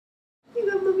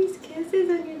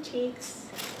cheeks.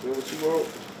 Do what you want.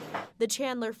 The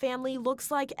Chandler family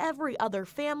looks like every other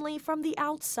family from the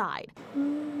outside.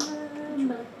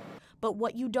 But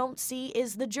what you don't see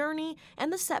is the journey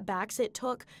and the setbacks it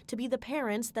took to be the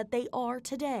parents that they are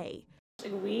today.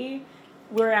 We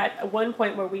were at one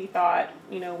point where we thought,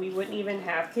 we wouldn't even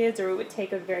have kids, or it would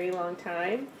take a very long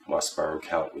time. My sperm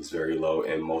count was very low,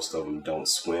 and most of them don't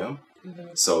swim.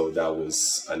 So that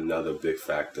was another big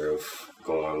factor of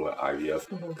going with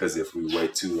IVF, because if we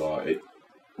wait too long,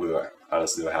 we'll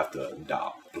honestly have to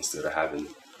adopt instead of having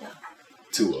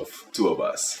two of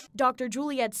us. Dr.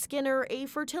 Juliet Skinner, a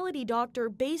fertility doctor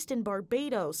based in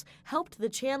Barbados, helped the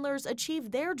Chandlers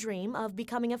achieve their dream of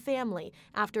becoming a family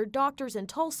after doctors in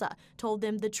Tulsa told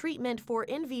them the treatment for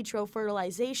in vitro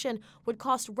fertilization would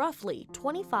cost roughly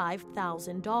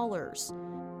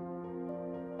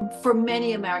 $25,000. For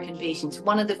many American patients,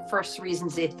 one of the first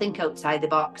reasons they think outside the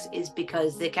box is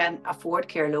because they can't afford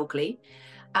care locally.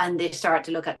 And they start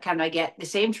to look at, can I get the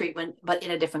same treatment, but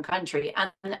in a different country?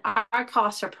 And our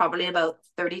costs are probably about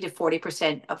 30 to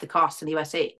 40% of the cost in the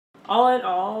USA. All in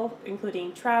all,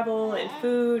 including travel and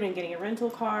food and getting a rental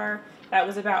car, that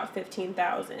was about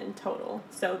 $15,000 total.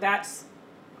 So that's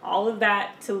all of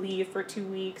that to leave for 2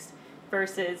 weeks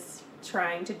versus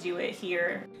trying to do it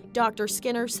here. Dr.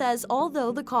 Skinner says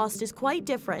although the cost is quite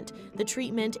different, the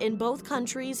treatment in both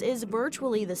countries is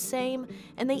virtually the same,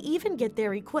 and they even get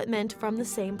their equipment from the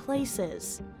same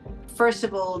places. First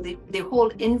of all, the whole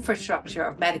infrastructure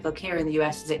of medical care in the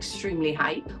US is extremely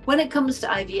high. When it comes to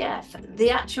IVF,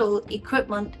 the actual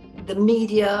equipment, the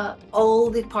media, all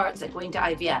the parts that go into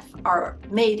IVF are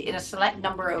made in a select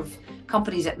number of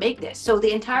companies that make this. So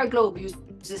the entire globe uses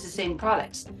the same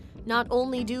products. Not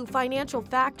only do financial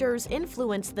factors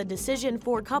influence the decision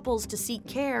for couples to seek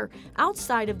care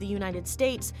outside of the United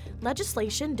States,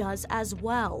 legislation does as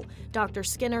well. Dr.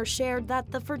 Skinner shared that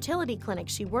the fertility clinic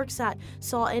she works at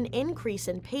saw an increase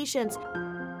in patients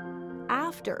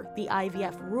after the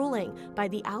IVF ruling by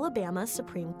the Alabama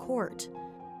Supreme Court.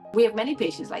 We have many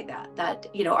patients like that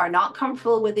are not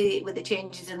comfortable with the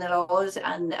changes in the laws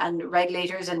and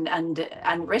regulators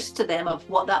and risk to them of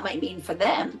what that might mean for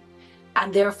them.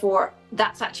 And therefore,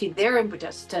 that's actually their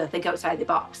impetus to think outside the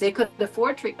box. They could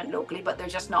afford treatment locally, but they're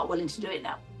just not willing to do it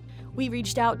now. We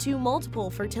reached out to multiple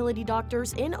fertility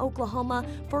doctors in Oklahoma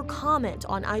for comment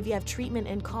on IVF treatment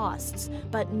and costs,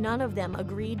 but none of them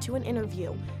agreed to an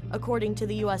interview. According to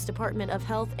the U.S. Department of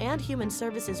Health and Human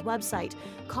Services website,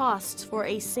 costs for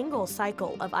a single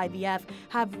cycle of IVF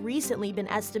have recently been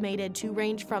estimated to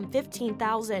range from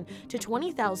 $15,000 to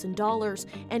 $20,000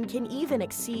 and can even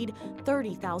exceed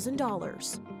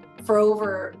 $30,000. For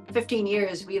over 15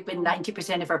 years, we have been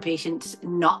 90% of our patients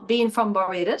not being from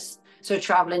Barbados, so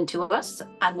traveling to us.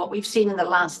 And what we've seen in the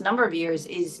last number of years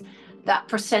is that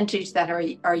percentage that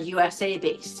are USA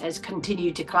based has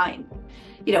continued to climb,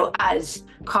 as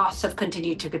costs have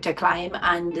continued to climb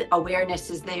and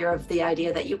awareness is there of the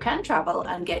idea that you can travel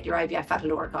and get your IVF at a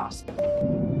lower cost.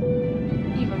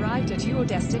 You've arrived at your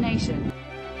destination.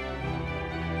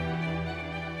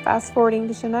 Fast forwarding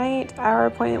to tonight, our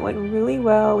appointment went really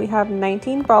well. We have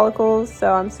 19 follicles,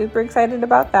 so I'm super excited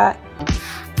about that.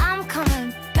 I'm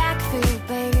coming back for you,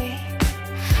 baby.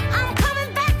 I'm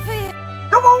coming back for you.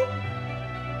 Come on!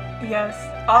 Yes,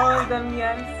 all of them,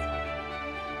 yes.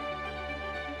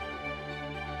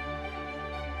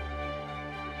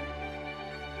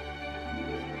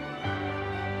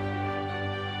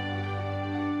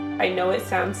 I know it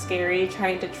sounds scary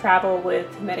trying to travel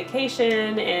with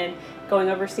medication and going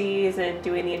overseas and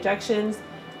doing the injections.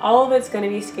 All of it's going to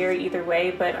be scary either way,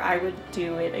 but I would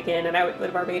do it again, and I would go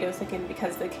to Barbados again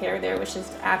because the care there was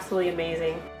just absolutely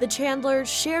amazing. The Chandlers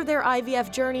share their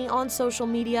IVF journey on social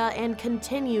media and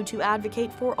continue to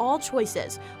advocate for all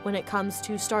choices when it comes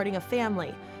to starting a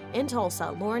family. In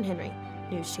Tulsa, Lauren Henry,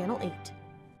 News Channel 8.